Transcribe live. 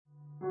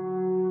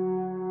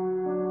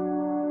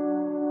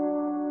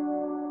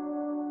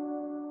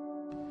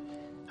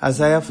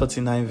Isaiah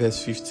 49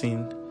 verse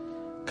 15.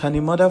 Can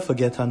a mother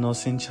forget her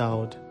nursing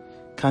child?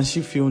 Can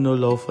she feel no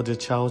love for the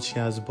child she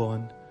has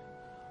born?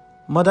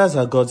 Mothers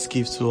are God's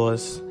gift to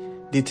us.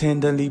 They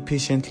tenderly,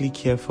 patiently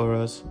care for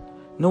us.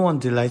 No one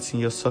delights in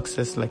your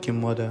success like a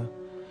mother.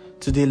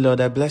 Today, Lord,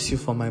 I bless you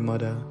for my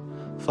mother,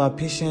 for her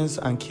patience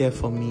and care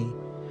for me.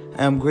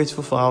 I am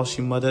grateful for how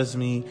she mothers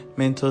me,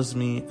 mentors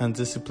me, and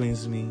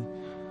disciplines me.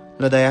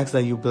 Lord, I ask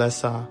that you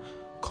bless her,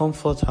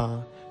 comfort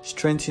her,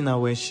 strengthen her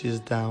when she is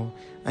down,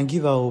 and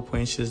give her hope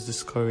when she is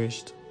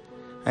discouraged.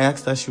 I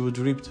ask that she would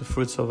reap the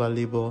fruits of her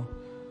labor.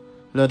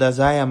 Lord, as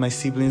I and my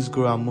siblings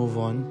grow and move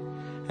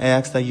on, I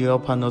ask that you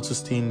help her not to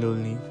stay in low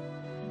life.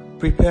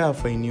 Prepare her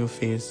for a new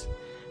phase,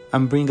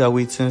 and bring her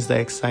with things that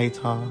excite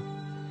her.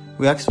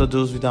 We ask for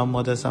those without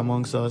mothers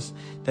amongst us,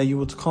 that you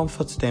would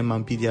comfort them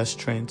and be their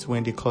strength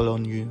when they call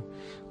on you.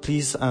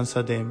 Please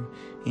answer them.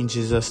 In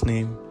Jesus'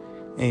 name,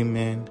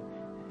 amen.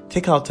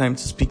 Take out time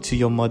to speak to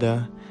your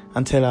mother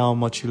and tell her how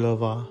much you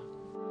love her.